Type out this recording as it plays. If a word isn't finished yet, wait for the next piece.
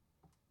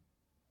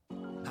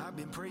I've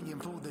been praying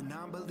for the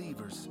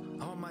non-believers.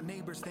 All my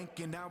neighbors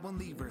thinking I won't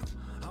leave Earth.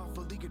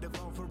 Awful eager to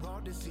fall for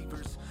all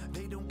deceivers.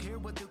 They don't care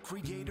what the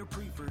Creator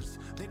prefers.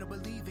 They don't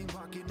believe in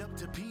walking up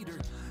to Peter.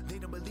 They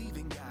don't believe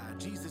in God,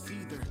 Jesus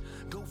either.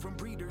 Go from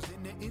breeders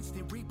into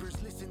instant reapers.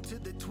 Listen to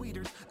the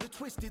tweeters, the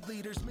twisted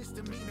leaders,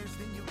 misdemeanors.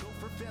 Then you go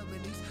for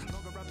felonies.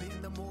 Longer up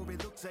in the more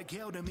it looks like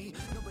hell to me.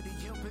 Nobody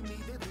helping me,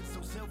 they live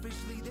so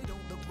selfishly. They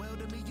don't look well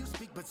to me, you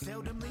speak but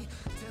seldomly.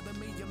 Telling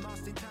me you're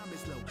lost and time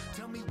is low.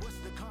 Tell me what's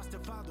the cost to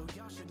follow,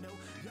 y'all should know.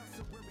 Y'all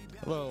so worried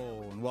about.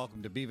 Hello and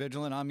welcome to Be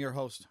Vigilant. I'm your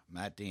host,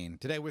 Matt Dean.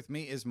 Today with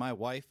me is my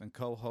wife and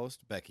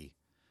co-host, Becky.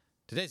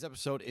 Today's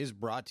episode is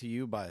brought to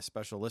you by a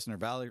special listener,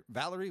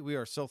 Valerie. We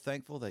are so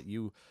thankful that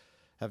you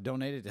have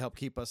donated to help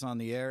keep us on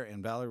the air.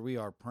 And Valerie, we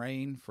are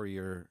praying for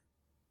your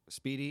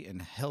speedy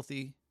and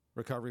healthy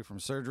recovery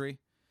from surgery.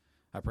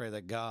 I pray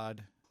that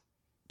God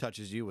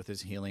touches you with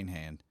his healing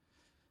hand.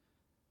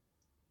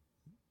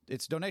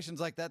 It's donations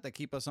like that that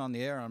keep us on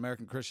the air on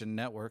American Christian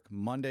Network,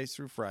 Mondays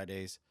through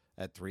Fridays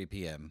at 3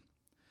 p.m.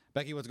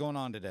 Becky, what's going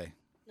on today?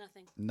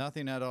 Nothing.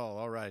 Nothing at all.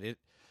 All right. It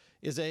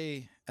is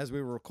as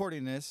we were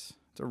recording this,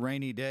 it's a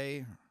rainy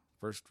day,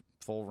 first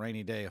full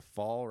rainy day of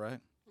fall, right?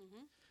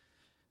 Mm-hmm.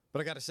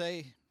 But I got to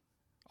say,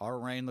 our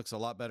rain looks a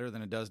lot better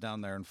than it does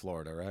down there in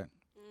Florida, right?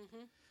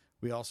 Mm-hmm.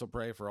 We also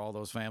pray for all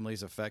those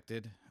families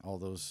affected, all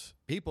those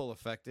people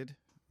affected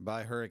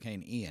by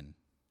Hurricane Ian.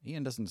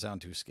 Ian doesn't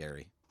sound too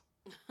scary.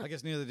 I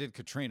guess neither did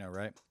Katrina,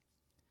 right?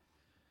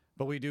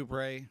 But we do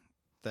pray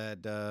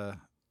that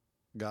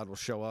God will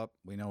show up.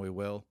 We know he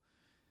will.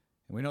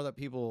 And we know that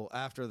people,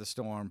 after the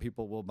storm,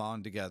 people will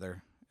bond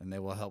together and they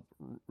will help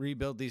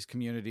rebuild these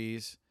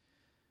communities.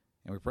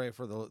 And we pray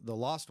for the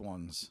lost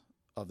ones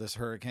of this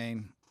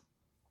hurricane.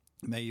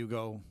 May you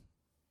go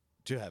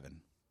to heaven.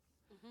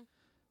 Mm-hmm.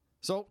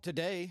 So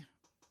today,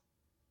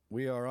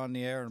 we are on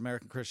the air on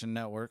American Christian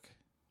Network.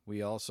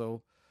 We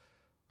also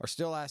are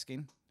still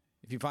asking,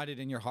 if you find it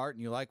in your heart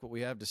and you like what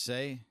we have to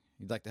say,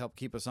 you'd like to help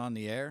keep us on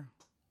the air,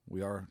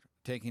 we are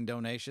taking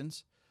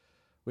donations.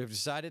 We've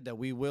decided that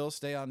we will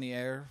stay on the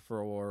air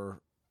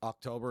for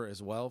October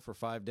as well, for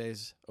 5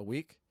 days a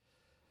week.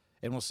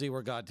 And we'll see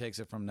where God takes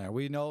it from there.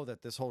 We know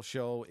that this whole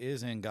show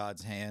is in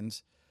God's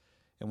hands.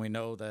 And we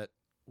know that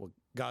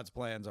God's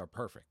plans are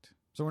perfect.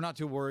 So we're not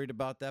too worried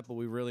about that, but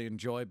we really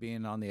enjoy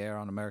being on the air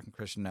on American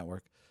Christian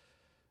Network.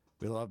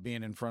 We love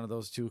being in front of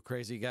those two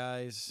crazy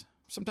guys.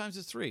 Sometimes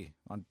it's three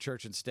on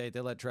Church and State.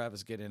 They let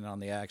Travis get in on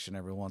the action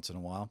every once in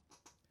a while.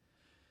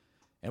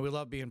 And we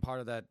love being part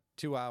of that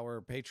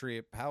 2-hour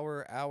Patriot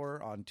Power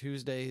Hour on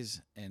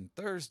Tuesdays and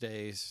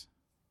Thursdays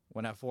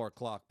when at 4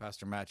 o'clock,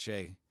 Pastor Matt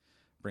Shea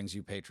brings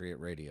you Patriot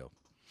Radio.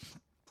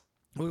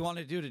 What we want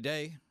to do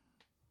today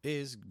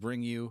is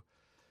bring you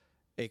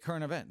a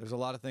current event. There's a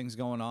lot of things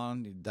going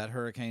on. That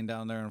hurricane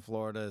down there in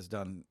Florida has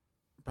done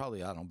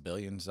probably,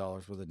 billions of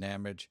dollars worth of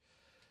damage.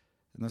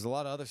 And there's a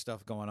lot of other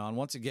stuff going on.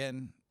 Once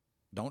again,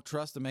 don't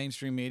trust the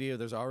mainstream media.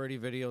 There's already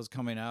videos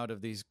coming out of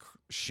these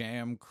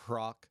sham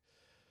crock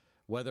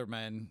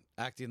weathermen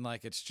acting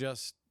like it's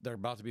just they're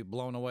about to be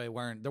blown away.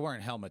 They're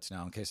wearing helmets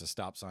now in case a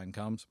stop sign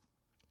comes.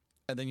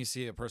 And then you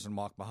see a person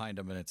walk behind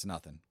them and it's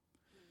nothing.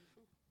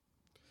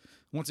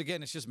 Once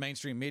again, it's just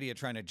mainstream media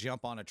trying to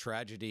jump on a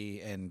tragedy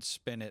and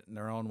spin it in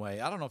their own way.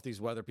 I don't know if these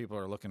weather people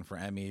are looking for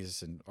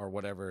Emmys or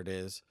whatever it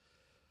is,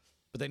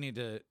 but you need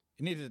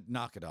to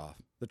knock it off.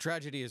 The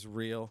tragedy is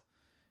real,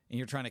 and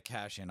you're trying to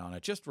cash in on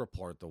it. Just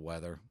report the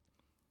weather.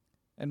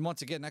 And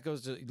once again, that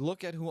goes to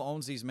look at who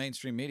owns these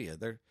mainstream media.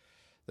 They're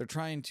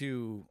trying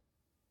to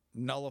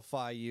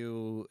nullify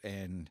you,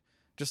 and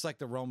just like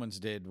the Romans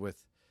did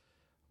with,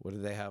 what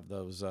did they have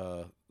those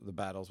the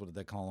battles? What did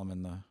they call them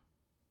in the?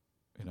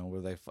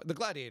 Where the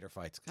gladiator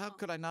fights. How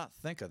could I not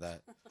think of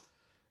that?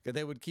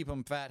 They would keep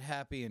them fat,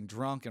 happy, and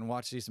drunk and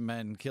watch these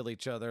men kill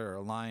each other or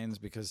lions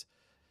because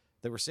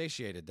they were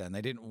satiated then.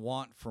 They didn't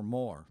want for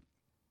more.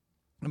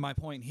 And my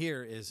point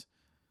here is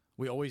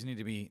we always need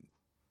to be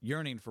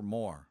yearning for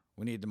more.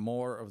 We need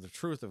more of the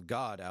truth of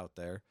God out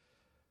there.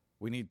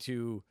 We need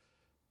to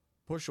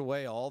push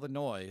away all the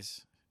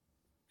noise.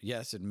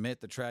 Yes,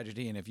 admit the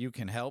tragedy, and if you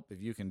can help,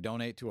 if you can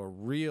donate to a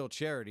real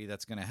charity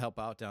that's going to help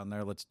out down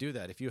there, let's do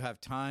that. If you have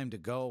time to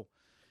go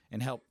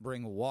and help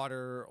bring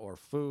water or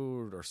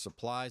food or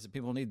supplies that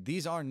people need,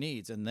 these are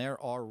needs, and there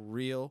are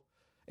real,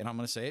 and I'm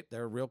going to say it,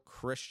 there are real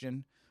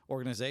Christian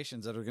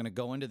organizations that are going to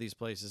go into these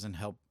places and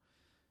help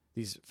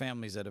these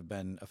families that have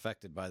been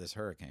affected by this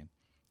hurricane.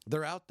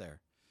 They're out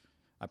there.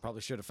 I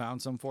probably should have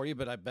found some for you,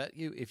 but I bet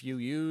you if you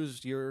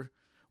used your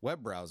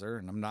web browser,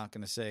 and I'm not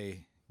going to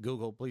say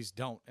Google, please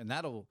don't. And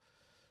that'll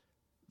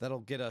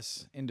get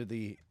us into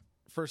the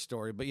first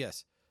story. But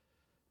yes,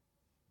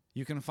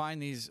 you can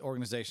find these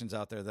organizations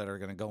out there that are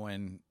going to go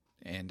in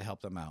and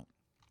help them out.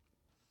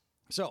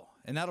 So,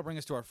 and that'll bring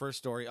us to our first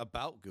story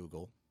about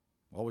Google.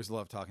 Always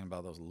love talking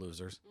about those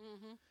losers.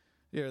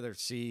 Mm-hmm. Their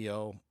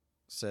CEO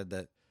said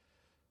that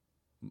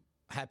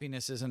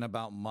happiness isn't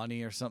about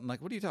money or something.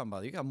 Like, what are you talking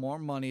about? You got more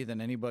money than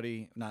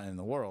anybody, not in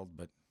the world,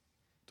 but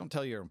don't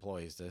tell your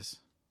employees this.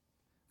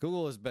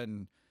 Google has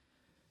been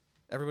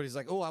everybody's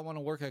like, oh, I want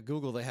to work at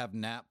Google. They have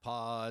nap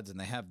pods and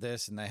they have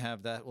this and they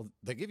have that. Well,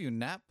 they give you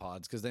nap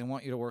pods because they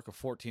want you to work a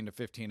 14 to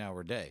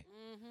 15-hour day.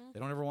 They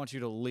don't ever want you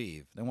to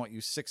leave. They want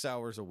you 6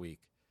 hours a week.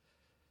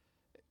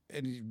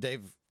 And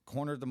they've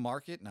cornered the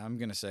market, and I'm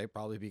going to say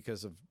probably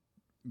because of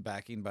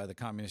backing by the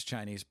Communist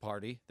Chinese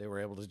Party. They were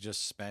able to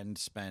just spend,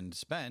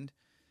 and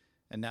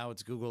now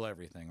it's Google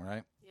everything,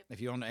 right? Yep. If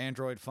you own an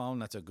Android phone,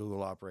 that's a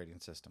Google operating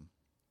system.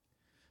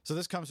 So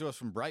this comes to us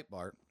from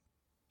Breitbart,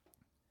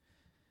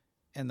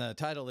 and the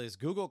title is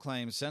Google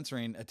claims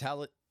censoring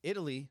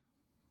Italy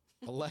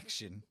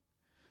election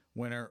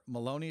winner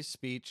Meloni's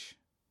speech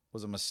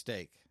was a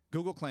mistake.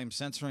 Google claims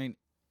censoring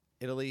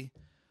Italy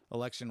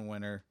election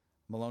winner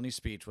Meloni's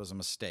speech was a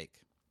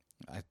mistake.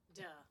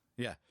 Duh.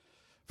 Yeah.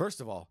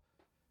 First of all,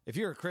 if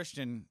you're a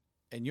Christian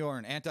and you're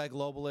an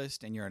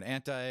anti-globalist and you're an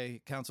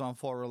anti-Council on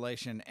Foreign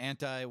Relations,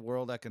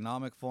 anti-World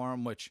Economic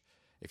Forum, which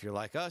if you're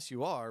like us,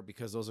 you are,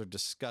 because those are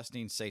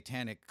disgusting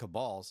satanic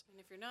cabals. And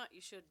if you're not,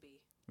 you should be.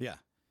 Yeah.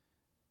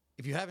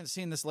 If you haven't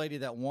seen this lady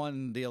that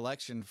won the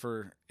election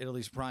for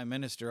Italy's prime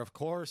minister, of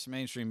course,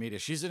 mainstream media,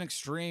 she's an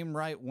extreme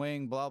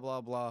right-wing, blah,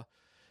 blah, blah.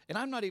 And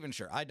I'm not even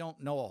sure. I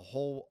don't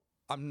know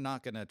I'm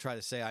not going to try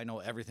to say I know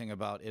everything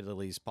about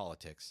Italy's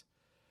politics.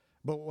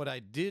 But what I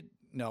did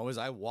know is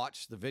I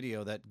watched the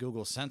video that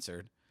Google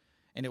censored,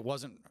 and it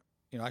wasn't,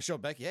 I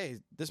showed Becky, hey,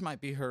 this might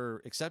be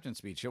her acceptance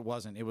speech. It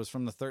wasn't. It was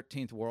from the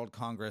 13th World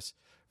Congress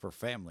for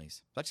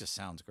Families. That just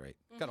sounds great.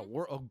 Got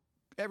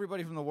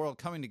everybody from the world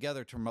coming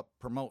together to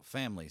promote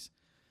families.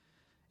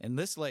 And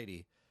this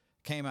lady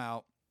came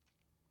out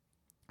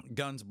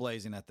guns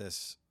blazing at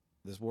this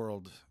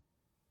World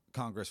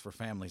Congress for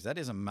Families. That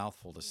is a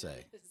mouthful to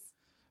say.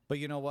 But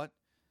you know what?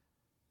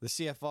 The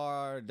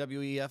CFR,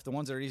 WEF, the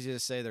ones that are easy to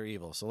say, they're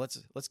evil. So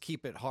let's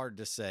keep it hard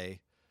to say.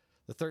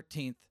 The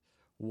 13th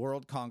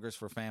World Congress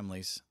for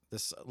Families,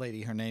 this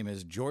lady, her name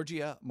is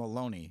Giorgia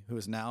Meloni, who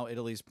is now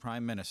Italy's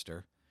prime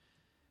minister,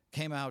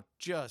 came out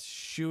just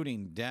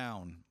shooting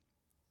down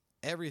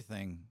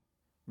everything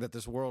that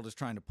this world is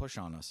trying to push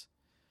on us,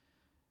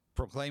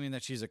 proclaiming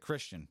that she's a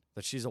Christian,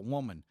 that she's a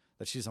woman,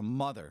 that she's a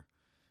mother,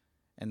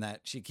 and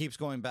that she keeps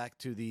going back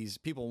to these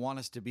people want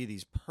us to be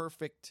these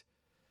perfect,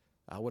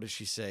 what does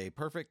she say?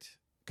 Perfect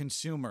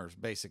consumers,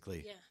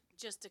 basically. Yeah,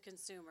 just a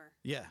consumer.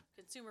 Yeah.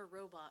 Consumer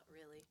robot,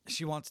 really.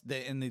 She wants,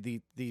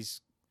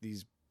 these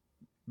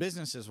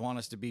businesses want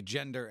us to be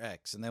gender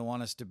X, and they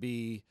want us to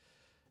be,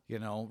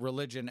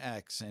 religion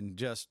X, and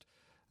just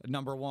a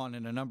number one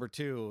and a number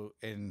two,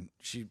 and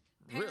she...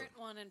 Parent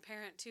one and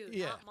parent two,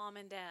 not mom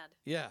and dad.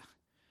 Yeah.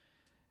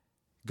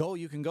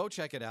 You can go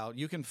check it out.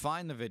 You can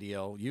find the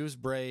video. Use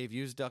Brave.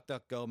 Use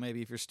DuckDuckGo.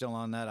 Maybe if you're still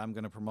on that, I'm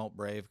going to promote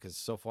Brave because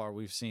so far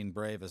we've seen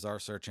Brave as our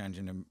search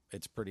engine, and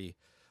it's pretty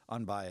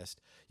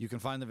unbiased. You can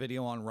find the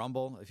video on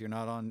Rumble. If you're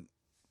not on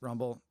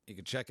Rumble, you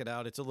can check it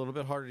out. It's a little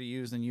bit harder to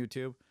use than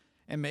YouTube,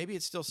 and maybe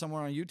it's still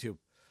somewhere on YouTube.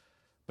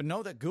 But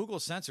know that Google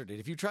censored it.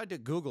 If you tried to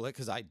Google it,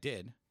 because I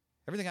did,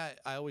 everything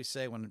I always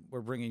say when we're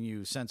bringing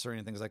you censoring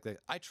and things like that,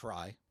 I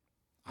try.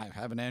 I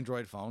have an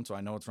Android phone, so I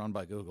know it's run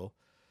by Google.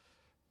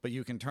 But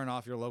you can turn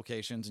off your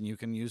locations, and you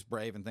can use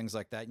Brave and things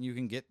like that, and you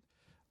can get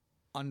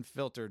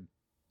unfiltered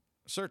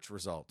search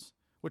results,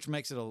 which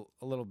makes it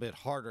a little bit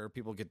harder.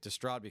 People get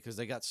distraught because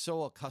they got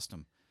so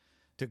accustomed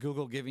to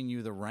Google giving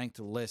you the ranked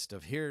list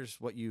of here's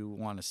what you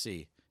want to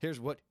see. Here's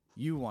what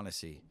you want to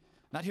see.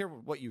 Not here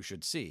what you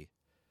should see.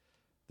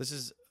 This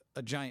is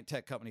a giant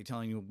tech company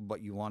telling you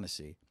what you want to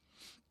see.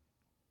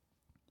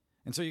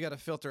 And so you got to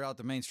filter out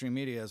the mainstream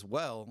media as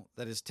well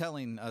that is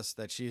telling us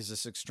that she's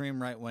this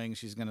extreme right wing.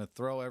 She's going to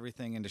throw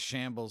everything into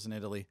shambles in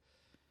Italy.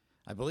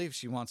 I believe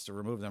she wants to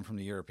remove them from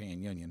the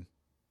European Union.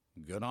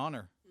 Good on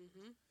her.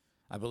 Mm-hmm.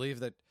 I believe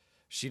that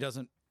she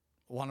doesn't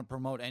want to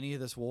promote any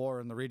of this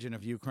war in the region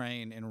of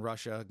Ukraine and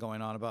Russia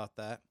going on about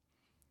that.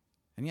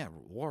 And yeah,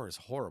 war is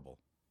horrible.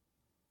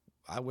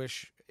 I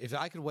wish if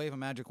I could wave a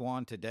magic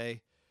wand today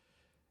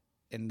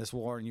and this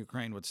war in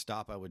Ukraine would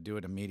stop, I would do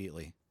it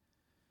immediately.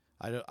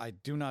 I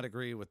do not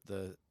agree with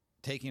the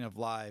taking of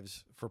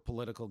lives for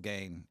political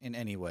gain in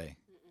any way.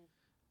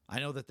 I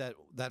know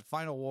that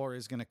final war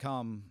is going to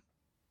come,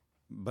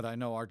 but I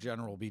know our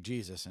general will be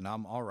Jesus, and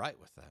I'm all right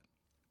with that.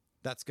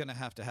 That's going to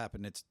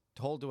happen. It's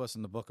told to us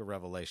in the book of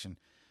Revelation,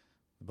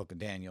 the book of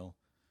Daniel.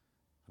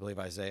 I believe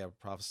Isaiah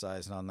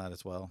prophesied on that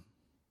as well.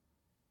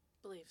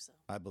 Believe so.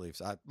 I believe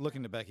so. I'm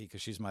looking to Becky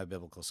because she's my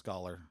biblical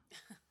scholar.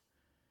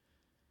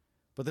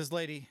 But this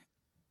lady,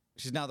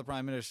 she's now the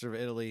prime minister of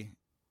Italy.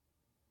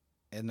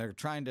 And they're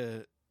trying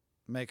to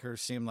make her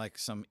seem like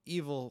some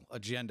evil,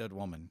 agendaed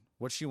woman.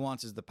 What she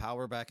wants is the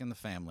power back in the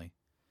family,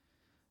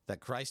 that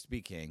Christ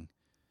be king,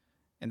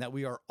 and that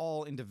we are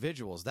all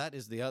individuals. That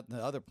is the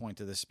other point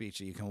to this speech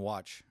that you can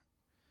watch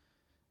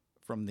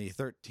from the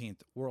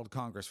 13th World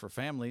Congress for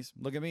Families.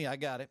 Look at me, I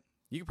got it.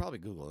 You can probably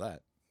Google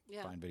that.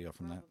 Yeah, find video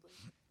from probably.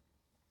 that.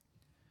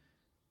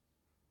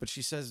 But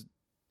she says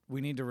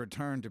we need to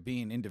return to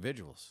being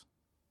individuals.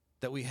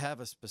 That we have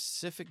a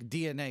specific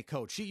DNA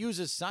code. She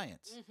uses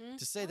science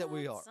to say that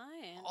we are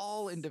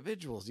all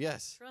individuals.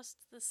 Yes. Trust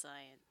the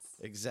science.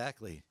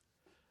 Exactly.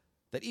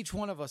 that each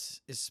one of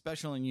us is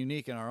special and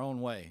unique in our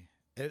own way.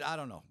 I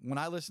don't know. When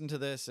I listened to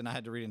this and I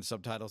had to read in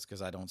subtitles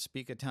because I don't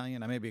speak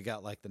Italian, I maybe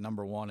got like the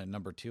number 1 and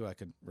number 2. I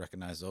could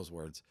recognize those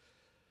words.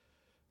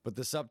 But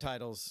the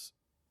subtitles,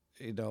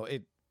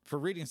 for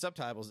reading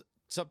subtitles,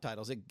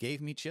 it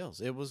gave me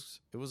chills. It was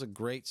a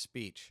great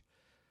speech.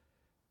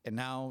 And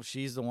now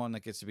she's the one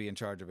that gets to be in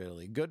charge of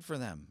Italy. Good for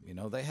them.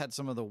 They had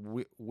some of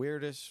the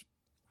weirdest,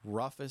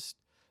 roughest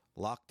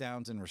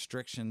lockdowns and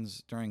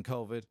restrictions during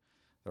COVID.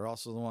 They're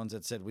also the ones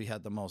that said we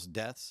had the most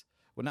deaths.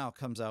 Well, now it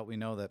comes out, we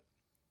know that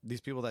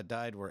these people that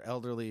died were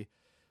elderly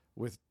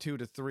with 2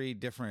 to 3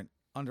 different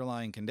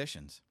underlying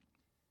conditions.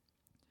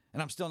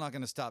 And I'm still not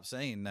going to stop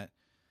saying that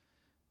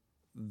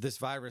this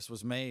virus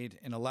was made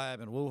in a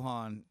lab in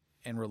Wuhan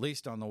and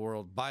released on the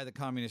world by the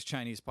Communist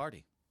Chinese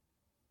Party.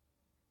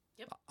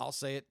 Yep. I'll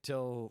say it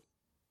till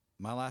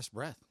my last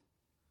breath.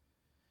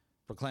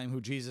 Proclaim who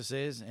Jesus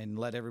is and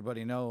let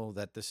everybody know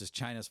that this is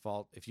China's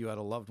fault if you had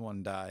a loved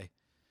one die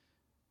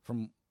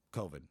from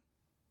COVID.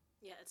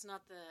 Yeah, it's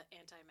not the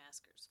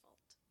anti-maskers' fault.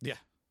 Yeah,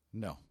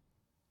 no.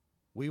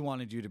 We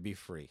wanted you to be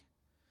free.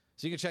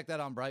 So you can check that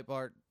on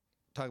Breitbart.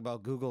 Talk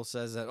about Google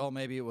says that,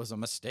 maybe it was a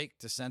mistake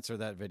to censor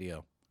that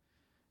video.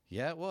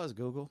 Yeah, it was,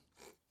 Google.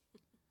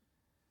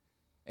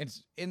 And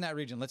in that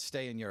region, let's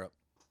stay in Europe.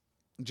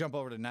 Jump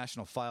over to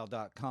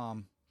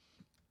nationalfile.com.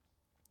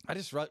 I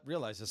just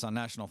realized this on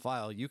National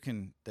File. You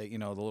can, the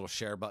little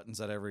share buttons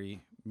that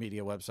every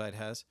media website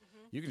has.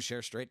 Mm-hmm. You can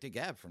share straight to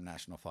Gab from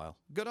National File.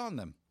 Good on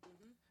them.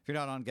 Mm-hmm. If you're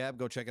not on Gab,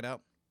 go check it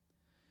out.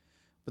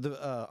 But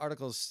the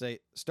article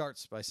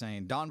starts by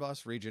saying,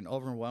 Donbass region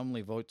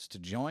overwhelmingly votes to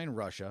join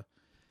Russia.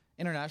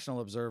 International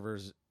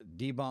observers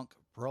debunk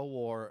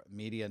pro-war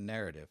media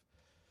narrative.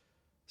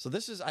 So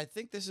I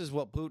think this is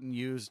what Putin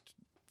used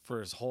for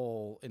his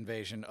whole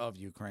invasion of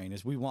Ukraine,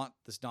 is we want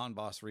this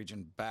Donbass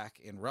region back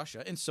in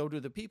Russia, and so do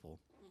the people.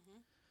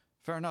 Mm-hmm.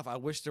 Fair enough. I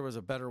wish there was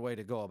a better way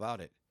to go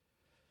about it.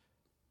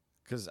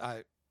 Because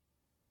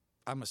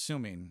I'm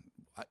assuming,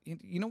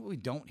 what we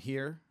don't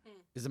hear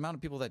is the amount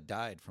of people that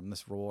died from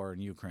this war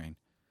in Ukraine.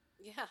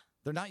 Yeah.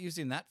 They're not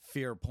using that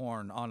fear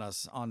porn on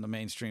us on the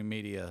mainstream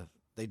media.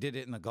 They did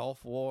it in the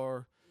Gulf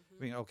War.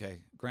 Mm-hmm. I mean, okay,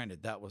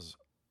 granted, that was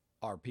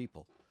our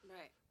people.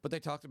 Right. But they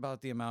talked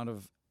about the amount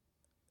of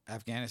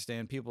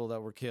Afghanistan people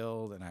that were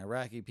killed and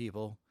Iraqi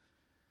people.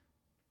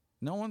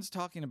 No one's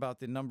talking about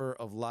the number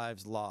of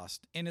lives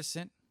lost,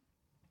 innocent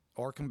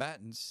or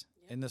combatants,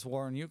 in this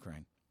war in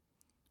Ukraine.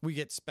 We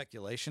get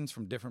speculations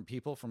from different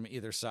people from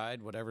either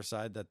side, whatever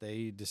side that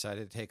they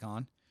decided to take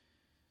on.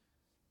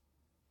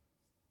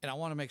 And I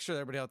want to make sure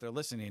that everybody out there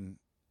listening,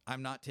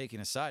 I'm not taking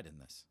a side in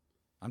this.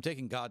 I'm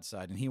taking God's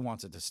side, and he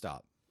wants it to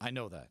stop. I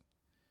know that.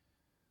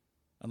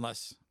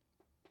 Unless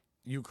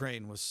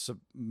Ukraine was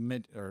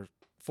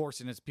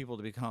forcing its people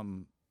to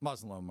become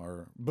Muslim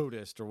or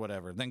Buddhist or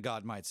whatever, then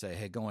God might say,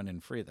 hey, go in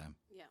and free them.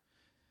 Yeah.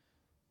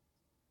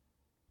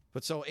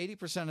 But so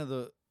 80% of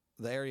the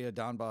area of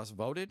Donbass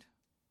voted,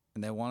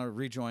 and they want to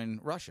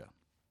rejoin Russia.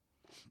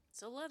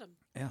 So let them.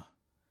 Yeah.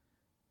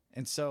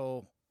 And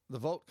so the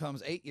vote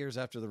comes 8 years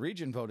after the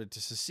region voted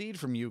to secede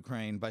from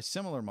Ukraine by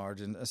similar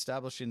margin,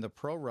 establishing the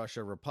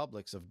pro-Russia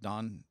republics of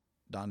Donetsk,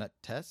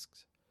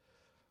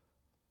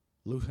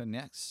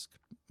 Luhansk,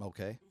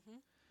 okay. Mm-hmm.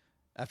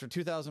 After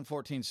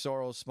 2014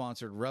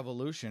 Soros-sponsored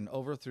revolution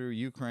overthrew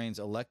Ukraine's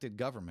elected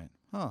government.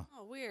 Huh.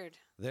 Oh, weird.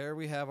 There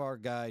we have our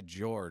guy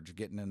George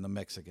getting in the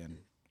mix again.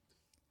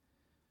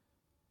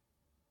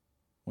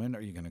 When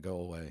are you going to go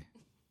away?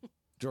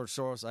 George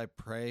Soros, I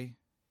pray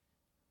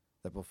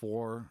that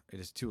before it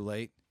is too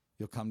late,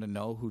 you'll come to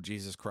know who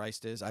Jesus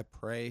Christ is. I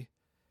pray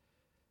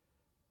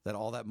that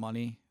all that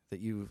money that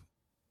you've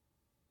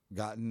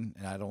gotten,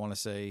 and I don't want to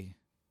say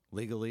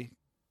legally,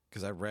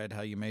 because I've read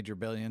how you made your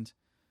billions,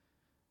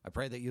 I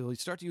pray that you'll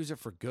start to use it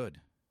for good.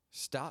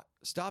 Stop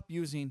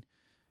using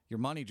your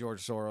money,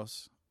 George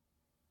Soros,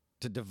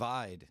 to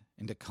divide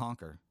and to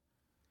conquer.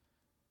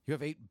 You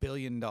have $8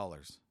 billion.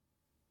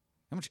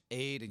 How much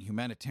aid and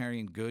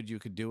humanitarian good you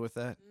could do with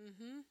that?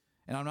 Mm-hmm.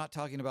 And I'm not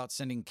talking about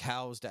sending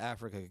cows to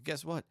Africa.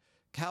 Guess what?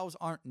 Cows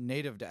aren't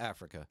native to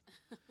Africa.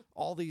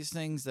 All these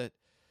things that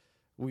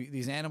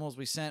these animals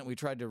we sent, we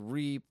tried to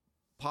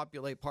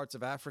repopulate parts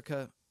of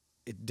Africa.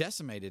 It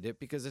decimated it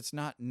because it's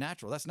not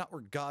natural. That's not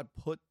where God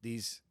put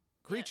these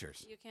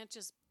creatures. Yeah, you can't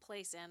just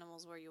place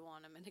animals where you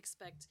want them and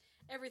expect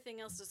everything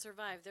else to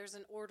survive. There's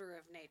an order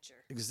of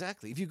nature.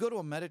 Exactly. If you go to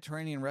a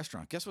Mediterranean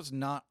restaurant, guess what's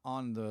not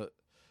on the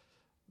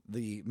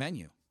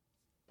menu?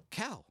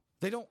 Cow.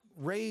 They don't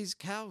raise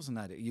cows in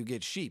that. You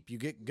get sheep, you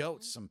get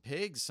goats, some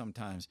pigs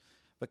sometimes,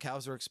 but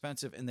cows are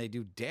expensive and they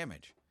do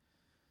damage.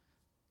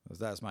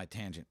 That's my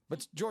tangent.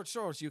 But George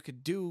Soros, you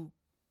could do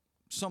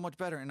so much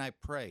better, and I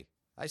pray,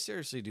 I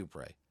seriously do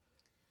pray,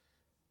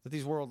 that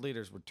these world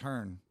leaders would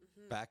turn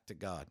back to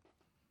God.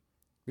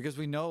 Because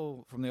we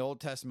know from the Old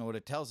Testament what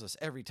it tells us.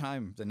 Every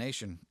time the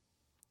nation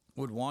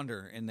would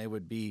wander and they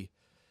would be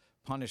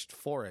punished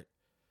for it,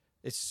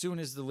 as soon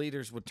as the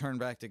leaders would turn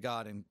back to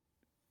God and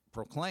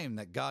proclaim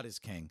that God is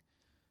king,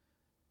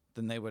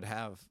 then they would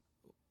have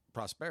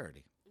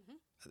prosperity.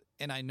 Mm-hmm.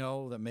 And I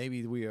know that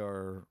maybe we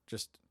are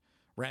just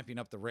ramping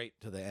up the rate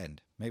to the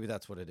end. Maybe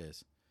that's what it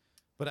is.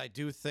 But I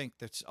do think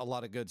that a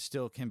lot of good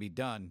still can be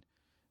done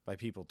by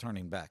people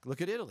turning back.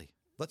 Look at Italy.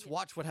 Let's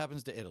watch what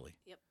happens to Italy.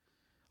 Yep.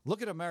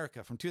 Look at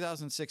America from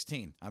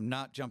 2016. I'm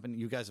not jumping.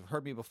 You guys have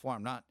heard me before.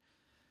 I'm not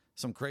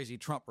some crazy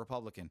Trump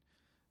Republican.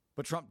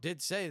 But Trump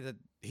did say that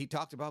he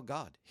talked about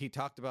God. He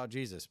talked about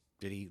Jesus.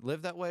 Did he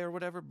live that way or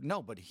whatever?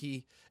 No, but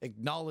he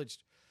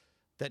acknowledged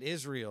that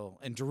Israel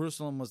and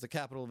Jerusalem was the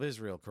capital of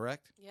Israel,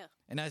 correct? Yeah.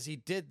 And as he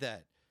did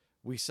that,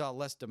 we saw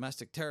less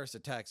domestic terrorist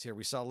attacks here.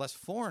 We saw less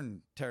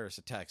foreign terrorist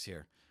attacks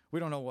here. We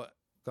don't know what's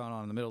going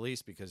on in the Middle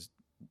East because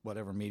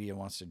whatever media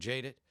wants to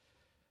jade it.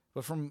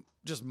 But from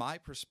just my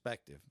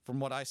perspective, from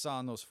what I saw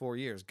in those 4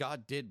 years,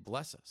 God did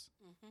bless us.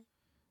 Mm-hmm.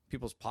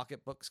 People's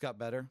pocketbooks got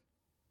better.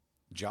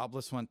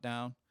 Jobless went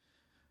down.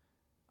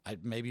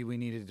 Maybe we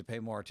needed to pay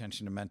more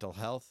attention to mental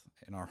health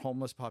in our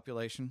homeless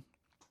population.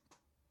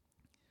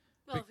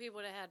 Well, if he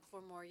would have had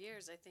 4 more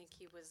years, I think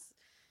he was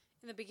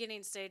in the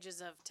beginning stages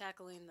of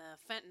tackling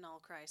the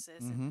fentanyl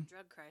crisis and the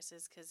drug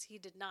crisis because he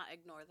did not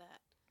ignore that.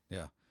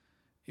 Yeah.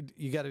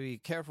 You got to be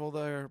careful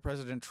there,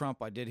 President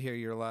Trump. I did hear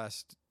your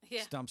last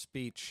stump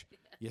speech. Yeah.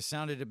 You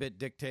sounded a bit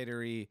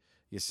dictatory.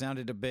 You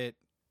sounded a bit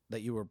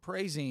that you were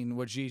praising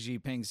what Xi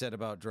Jinping said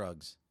about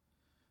drugs.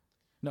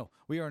 No,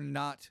 we are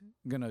not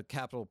going to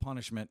capital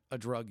punishment a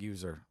drug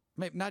user.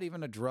 Maybe not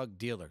even a drug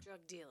dealer.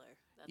 Drug dealer.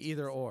 That's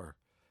either or.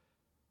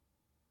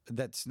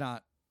 That's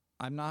not,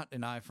 I'm not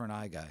an eye for an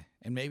eye guy.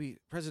 And maybe,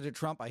 President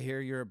Trump, I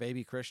hear you're a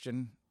baby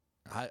Christian.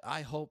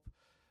 I hope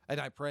and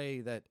I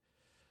pray that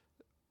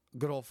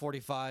good old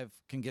 45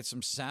 can get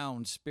some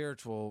sound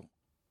spiritual,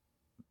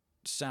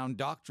 sound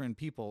doctrine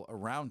people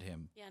around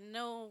him. Yeah,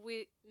 no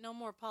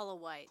more Paula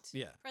White.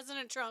 Yeah.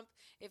 President Trump,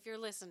 if you're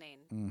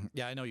listening.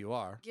 Yeah, I know you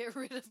are. Get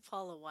rid of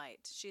Paula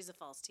White. She's a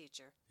false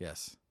teacher.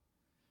 Yes.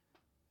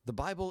 The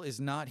Bible is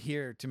not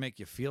here to make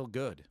you feel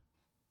good.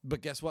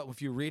 But guess what?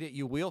 If you read it,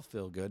 you will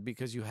feel good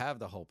because you have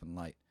the hope and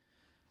light.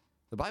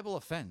 The Bible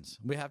offends.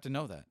 We have to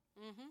know that.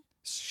 Mm-hmm.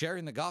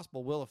 Sharing the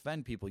gospel will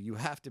offend people. You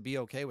have to be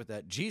okay with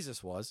that.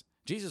 Jesus was.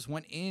 Jesus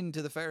went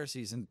into the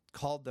Pharisees and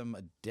called them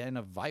a den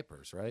of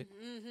vipers, right?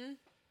 Mm-hmm.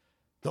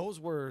 Those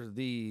were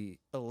the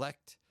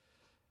elect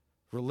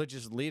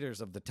religious leaders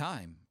of the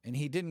time, and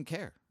he didn't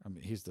care. I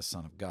mean, he's the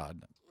Son of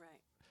God.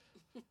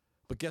 Right.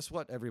 But guess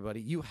what,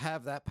 everybody? You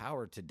have that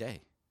power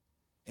today.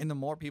 And the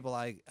more people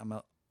I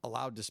am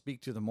allowed to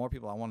speak to, the more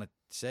people I want to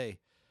say,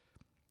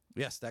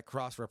 yes, that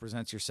cross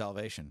represents your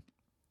salvation.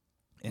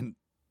 And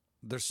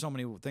there's so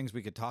many things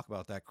we could talk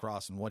about that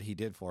cross and what he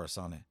did for us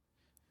on it.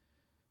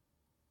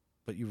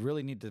 But you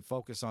really need to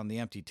focus on the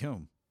empty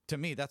tomb. To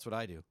me, that's what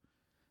I do.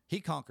 He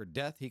conquered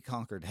death. He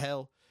conquered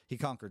hell. He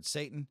conquered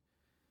Satan.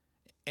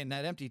 And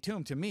that empty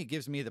tomb, to me,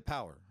 gives me the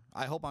power.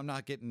 I hope I'm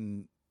not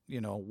getting,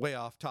 way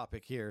off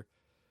topic here.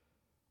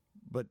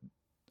 But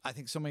I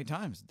think so many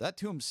times that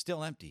tomb's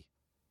still empty.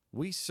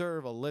 We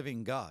serve a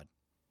living God.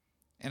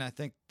 And I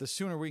think the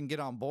sooner we can get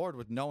on board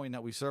with knowing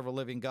that we serve a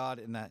living God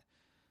and that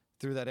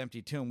through that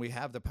empty tomb, we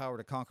have the power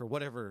to conquer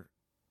whatever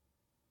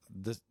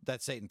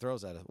that Satan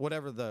throws at us,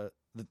 whatever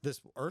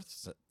this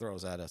earth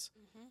throws at us.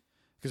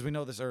 Because we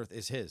know this earth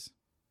is his.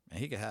 And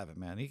he can have it,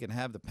 man. He can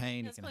have the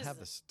pain. This he can have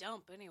the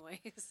dump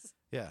anyways.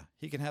 Yeah,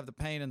 he can have the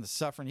pain and the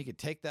suffering. He could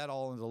take that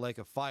all into the lake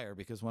of fire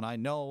because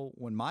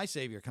when my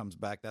Savior comes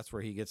back, that's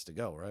where he gets to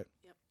go, right?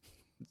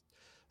 Yep.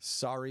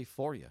 Sorry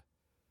for you.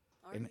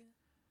 Are you?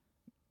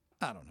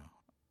 I don't know.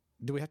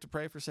 Do we have to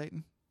pray for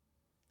Satan?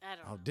 I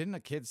don't know. Didn't a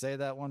kid say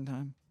that one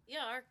time?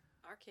 Yeah,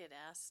 our kid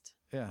asked.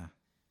 Yeah.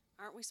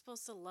 Aren't we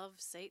supposed to love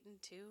Satan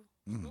too?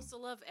 We're supposed to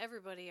love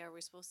everybody. Are we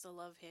supposed to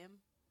love him?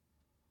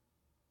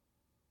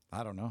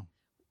 I don't know.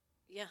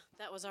 Yeah,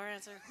 that was our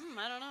answer.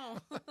 I don't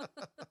know.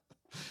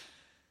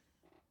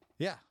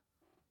 Yeah.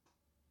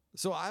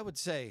 So I would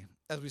say,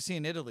 as we see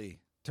in Italy,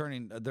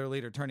 their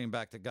leader turning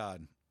back to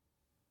God,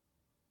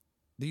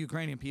 the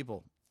Ukrainian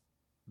people,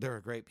 they're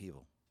a great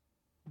people.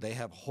 They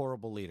have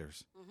horrible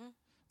leaders. Mm-hmm.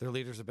 Their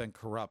leaders have been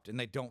corrupt, and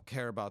they don't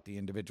care about the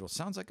individual.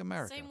 Sounds like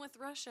America. Same with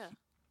Russia.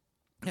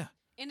 Yeah.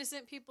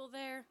 Innocent people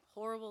there,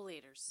 horrible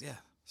leaders. Yeah.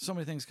 So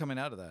many things coming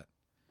out of that.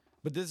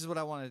 But this is what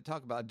I wanted to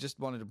talk about. I just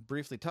wanted to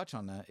briefly touch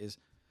on that is,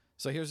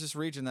 so here's this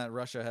region that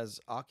Russia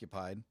has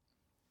occupied,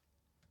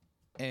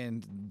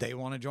 and they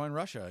want to join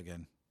Russia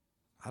again.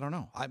 I don't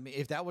know. I mean,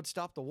 if that would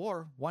stop the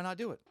war, why not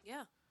do it?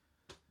 Yeah.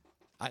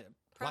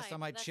 Last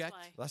time I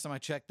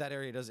checked, that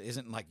area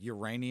isn't like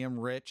uranium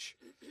rich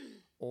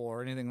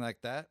or anything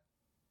like that.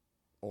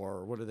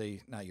 Or what are they?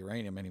 Not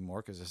uranium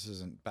anymore because this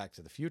isn't Back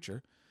to the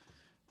Future.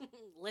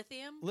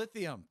 Lithium?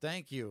 Lithium.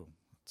 Thank you.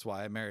 That's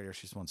why I married her.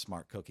 She's one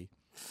smart cookie.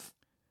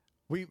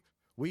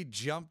 We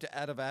jumped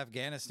out of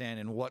Afghanistan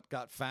and what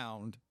got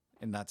found,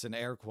 and that's in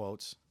air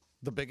quotes,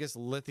 the biggest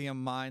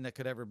lithium mine that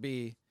could ever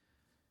be.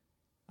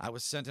 I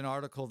was sent an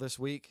article this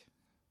week.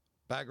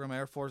 Bagram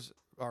Air Force,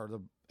 or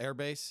the air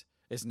base,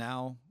 is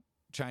now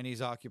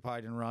Chinese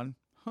occupied and run.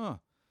 Huh.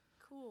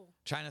 Cool.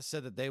 China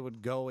said that they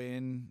would go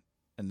in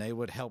and they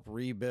would help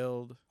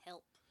rebuild.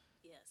 Help.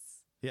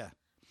 Yes. Yeah.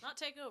 Not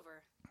take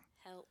over.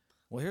 Help.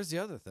 Well, here's the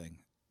other thing.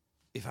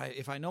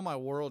 If I know my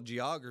world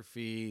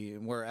geography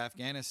and where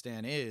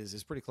Afghanistan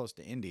is pretty close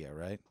to India,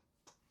 right?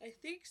 I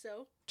think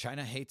so.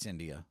 China hates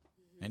India.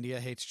 India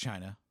hates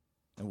China.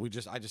 And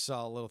I just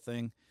saw a little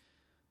thing.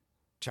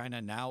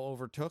 China now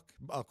overtook,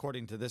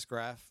 according to this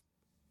graph,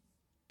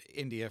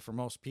 India for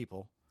most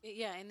people.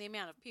 Yeah, in the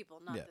amount of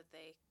people, not Yeah. that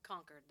they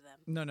conquered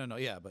them. No,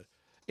 yeah, but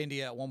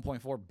India at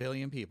 1.4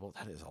 billion people,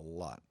 that is a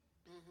lot.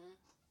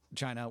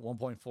 China at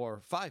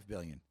 1.45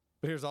 billion.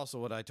 But here's also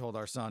what I told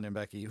our son and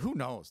Becky. Who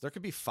knows? There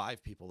could be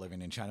 5 people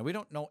living in China. We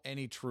don't know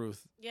any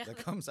truth that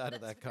comes out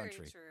of that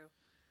country. Very true.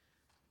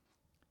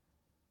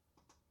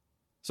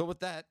 So with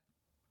that,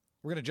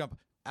 we're going to jump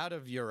out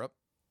of Europe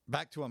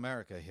back to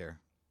America here.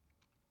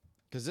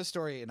 Because this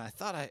story, and I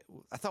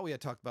thought we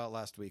had talked about it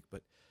last week,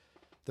 but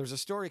there's a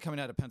story coming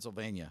out of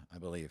Pennsylvania, I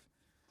believe,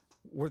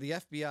 where the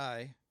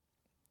FBI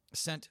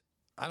sent,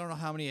 I don't know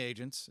how many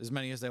agents, as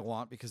many as they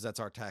want, because that's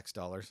our tax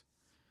dollars,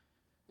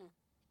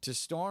 to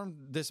storm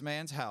this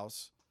man's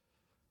house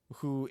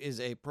who is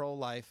a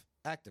pro-life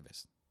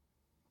activist.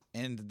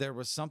 And there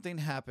was something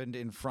happened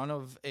in front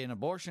of an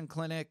abortion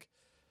clinic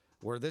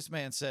where this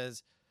man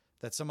says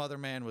that some other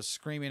man was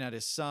screaming at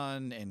his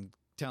son and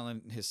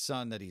telling his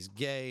son that he's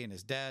gay and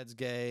his dad's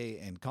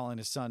gay and calling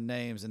his son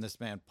names, and this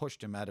man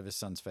pushed him out of his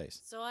son's face.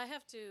 So I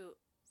have to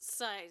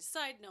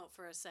side note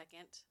for a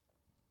second.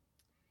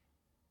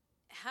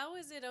 How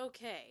is it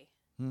okay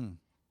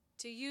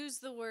to use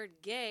the word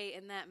gay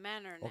in that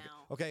manner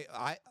now? Okay,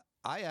 I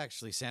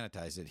actually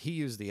sanitized it. He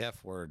used the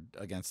F word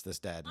against this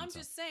dad. I'm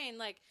just saying,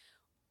 like,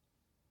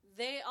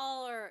 they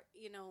all are,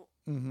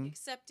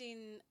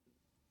 accepting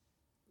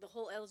the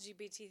whole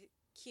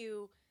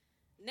LGBTQ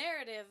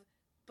narrative,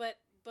 but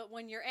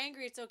when you're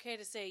angry, it's okay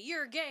to say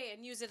you're gay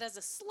and use it as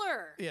a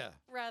slur. Yeah.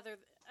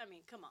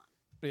 Come on.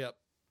 Yep.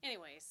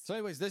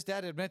 Anyways, this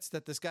dad admits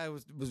that this guy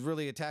was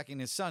really attacking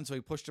his son, so he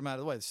pushed him out of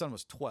the way. The son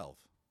was 12.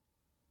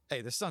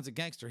 Hey, this son's a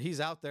gangster. He's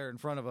out there in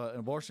front of an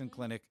abortion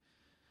clinic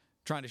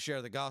trying to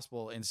share the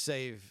gospel and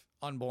save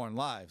unborn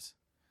lives.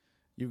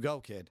 You go,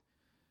 kid.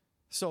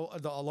 So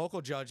a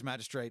local judge,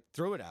 magistrate,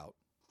 threw it out.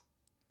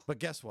 But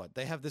guess what?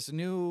 They have this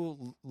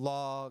new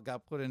law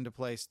got put into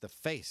place, the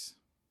FACE,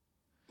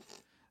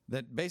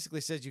 that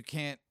basically says you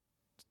can't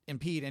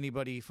impede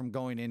anybody from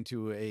going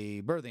into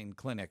a birthing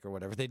clinic or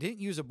whatever. They didn't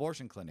use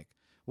abortion clinic.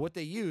 What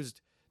they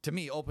used, to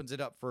me, opens it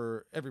up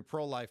for every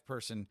pro-life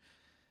person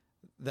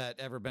that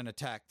ever been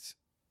attacked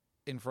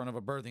in front of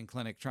a birthing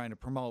clinic trying to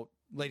promote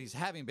ladies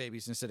having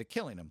babies instead of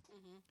killing them.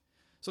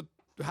 So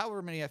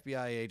however many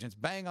FBI agents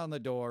bang on the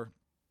door.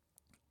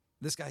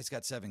 This guy's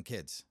got 7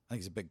 kids. I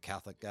think he's a big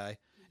Catholic guy.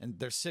 And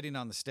they're sitting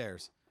on the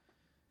stairs.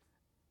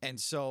 And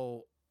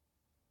so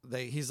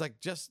he's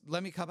like, just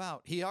let me come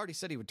out. He already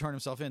said he would turn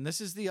himself in.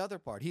 This is the other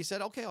part. He said,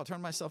 okay, I'll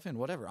turn myself in,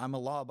 whatever. I'm a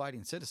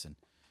law-abiding citizen.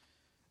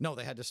 No,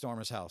 they had to storm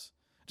his house,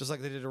 just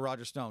like they did to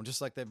Roger Stone,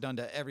 just like they've done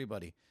to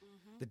everybody.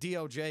 The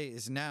DOJ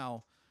is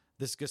now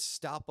this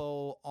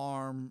Gestapo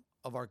arm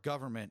of our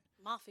government.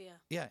 Mafia.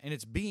 Yeah, and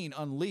it's being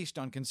unleashed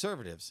on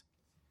conservatives.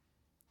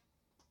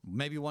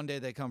 Maybe one day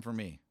they come for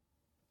me.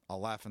 I'll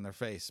laugh in their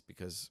face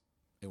because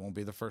it won't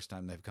be the first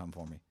time they've come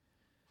for me.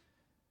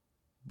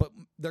 But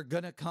they're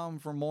going to come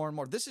for more and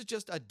more. This is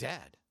just a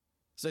dad.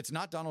 So it's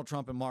not Donald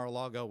Trump in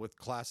Mar-a-Lago with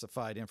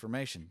classified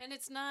information. And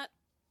it's not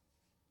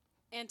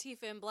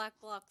Antifa and Black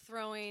Bloc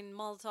throwing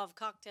Molotov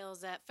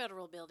cocktails at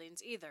federal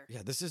buildings either.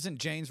 Yeah, this isn't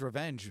Jane's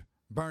Revenge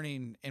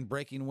burning and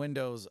breaking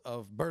windows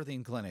of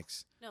birthing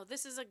clinics. No,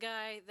 this is a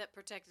guy that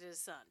protected his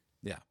son.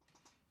 Yeah.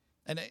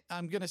 And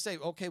I'm going to say,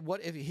 okay,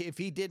 what if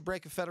he did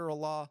break a federal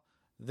law,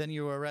 then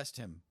you arrest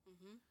him.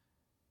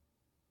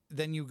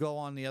 Then you go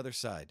on the other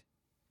side.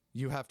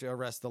 You have to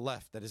arrest the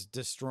left that is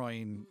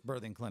destroying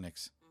birthing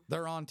clinics.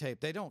 They're on tape.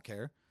 They don't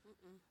care.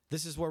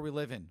 This is where we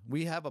live in.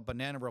 We have a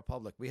banana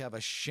republic. We have a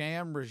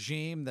sham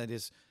regime that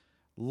is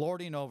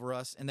lording over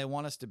us, and they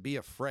want us to be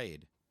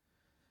afraid.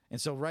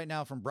 And so right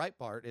now from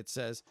Breitbart, it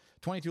says,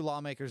 22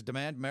 lawmakers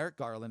demand Merrick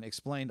Garland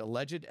explained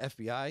alleged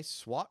FBI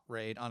SWAT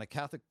raid on a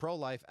Catholic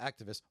pro-life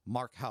activist,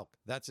 Mark Houck.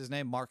 That's his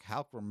name, Mark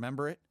Houck.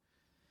 Remember it?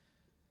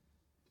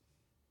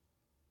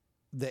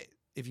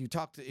 If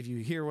you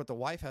hear what the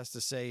wife has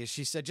to say, is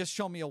she said, just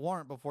show me a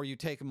warrant before you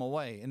take him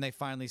away. And they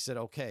finally said,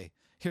 okay.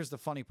 Here's the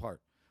funny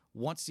part.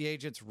 Once the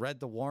agents read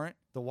the warrant,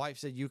 the wife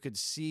said you could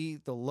see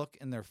the look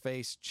in their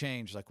face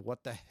change. Like,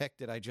 what the heck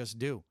did I just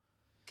do?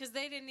 Because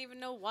they didn't even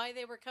know why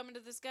they were coming to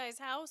this guy's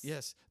house?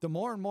 Yes. The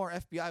more and more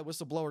FBI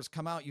whistleblowers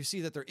come out, you see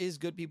that there is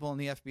good people in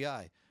the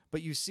FBI.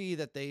 But you see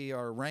that they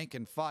are rank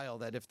and file,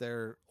 that if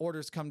their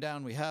orders come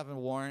down, we have a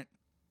warrant.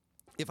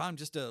 If I'm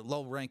just a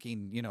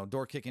low-ranking,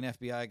 door-kicking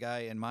FBI guy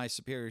and my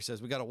superior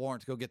says, we got a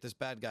warrant to go get this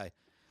bad guy,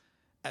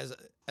 as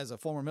a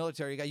former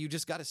military guy, you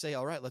just got to say,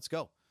 all right, let's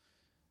go.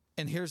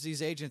 And here's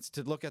these agents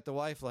to look at the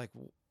wife like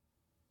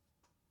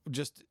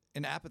just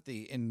in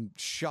apathy, in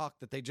shock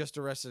that they just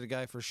arrested a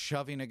guy for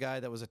shoving a guy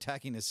that was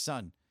attacking his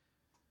son.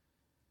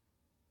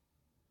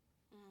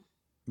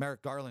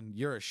 Merrick Garland,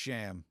 you're a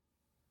sham.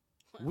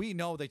 We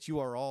know that you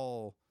are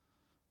all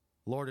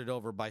lorded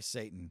over by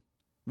Satan.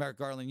 Merrick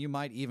Garland, you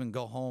might even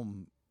go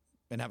home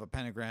and have a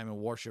pentagram and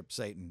worship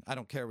Satan. I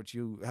don't care what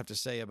you have to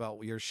say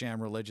about your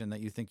sham religion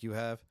that you think you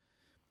have.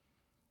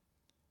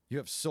 You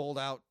have sold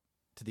out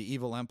to the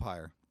evil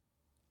empire.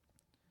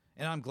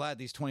 And I'm glad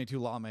these 22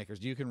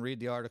 lawmakers, you can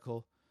read the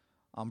article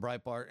on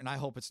Breitbart, and I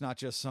hope it's not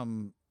just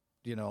some,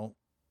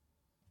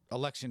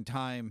 election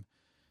time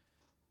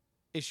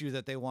issue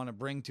that they want to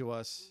bring to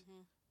us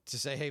to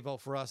say, hey,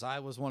 vote for us. I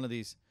was one of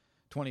these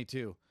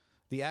 22.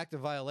 The act of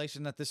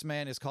violation that this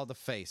man is called the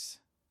FACE.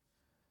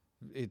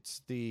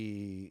 It's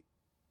the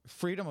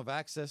freedom of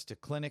access to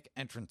clinic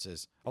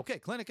entrances. Okay,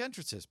 clinic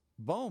entrances.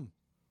 Boom.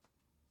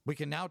 We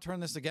can now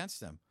turn this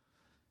against them.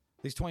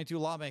 These 22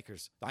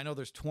 lawmakers. I know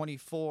there's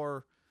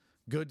 24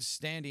 good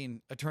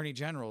standing attorney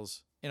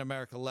generals in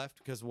America left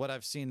because what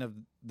I've seen of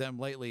them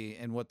lately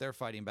and what they're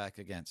fighting back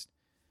against.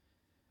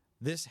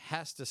 This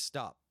has to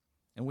stop.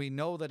 And we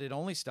know that it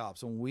only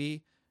stops when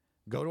we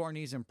go to our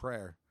knees in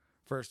prayer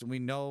first, and we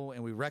know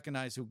and we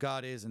recognize who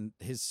God is and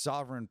his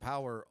sovereign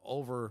power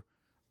over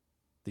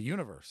the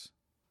universe.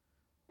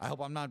 I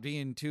hope I'm not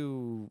being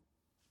too,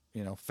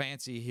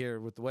 fancy here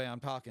with the way I'm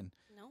talking.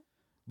 No.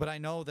 But I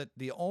know that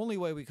the only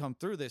way we come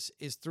through this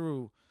is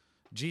through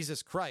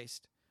Jesus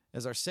Christ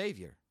as our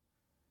Savior.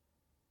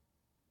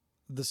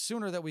 The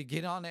sooner that we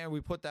get on there,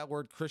 we put that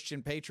word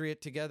Christian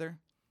patriot together.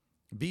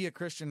 Be a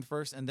Christian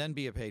first and then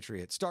be a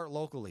patriot. Start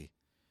locally.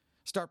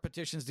 Start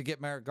petitions to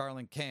get Merrick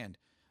Garland canned.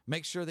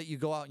 Make sure that you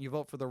go out and you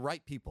vote for the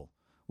right people.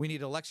 We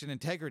need election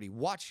integrity.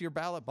 Watch your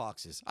ballot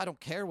boxes. I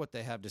don't care what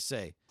they have to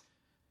say.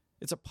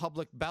 It's a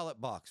public ballot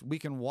box. We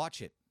can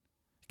watch it.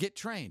 Get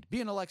trained.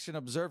 Be an election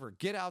observer.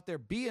 Get out there.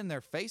 Be in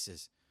their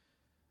faces.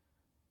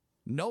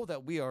 Know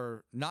that we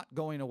are not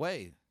going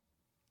away,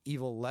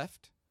 evil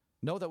left.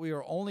 Know that we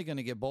are only going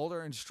to get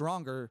bolder and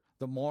stronger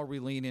the more we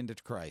lean into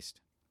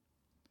Christ.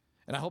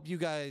 And I hope you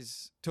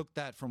guys took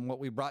that from what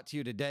we brought to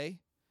you today.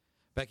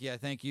 Becky, I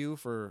thank you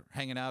for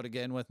hanging out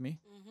again with me.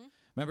 Mm-hmm.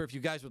 Remember, if you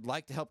guys would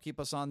like to help keep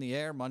us on the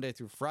air Monday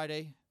through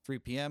Friday, 3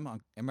 p.m.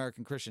 on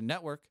American Christian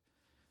Network,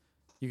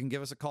 you can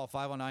give us a call,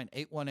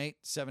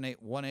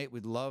 509-818-7818.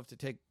 We'd love to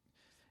take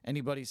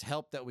anybody's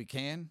help that we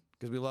can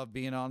because we love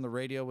being on the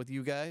radio with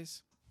you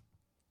guys.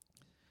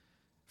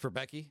 For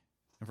Becky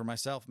and for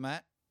myself,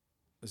 Matt,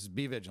 this is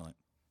Be Vigilant.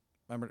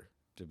 Remember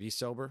to be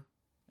sober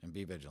and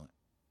be vigilant.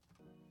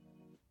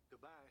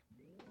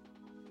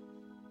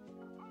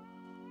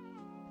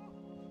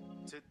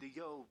 To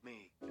the old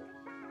me.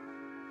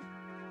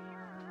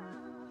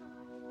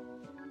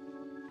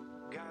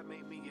 God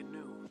made me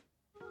anew,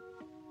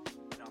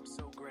 and I'm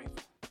so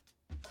grateful.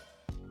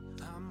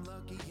 I'm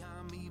lucky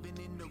I'm even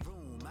in the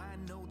room. I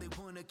know they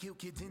wanna kill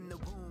kids in the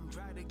womb.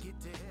 Try to get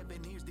to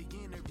heaven, here's the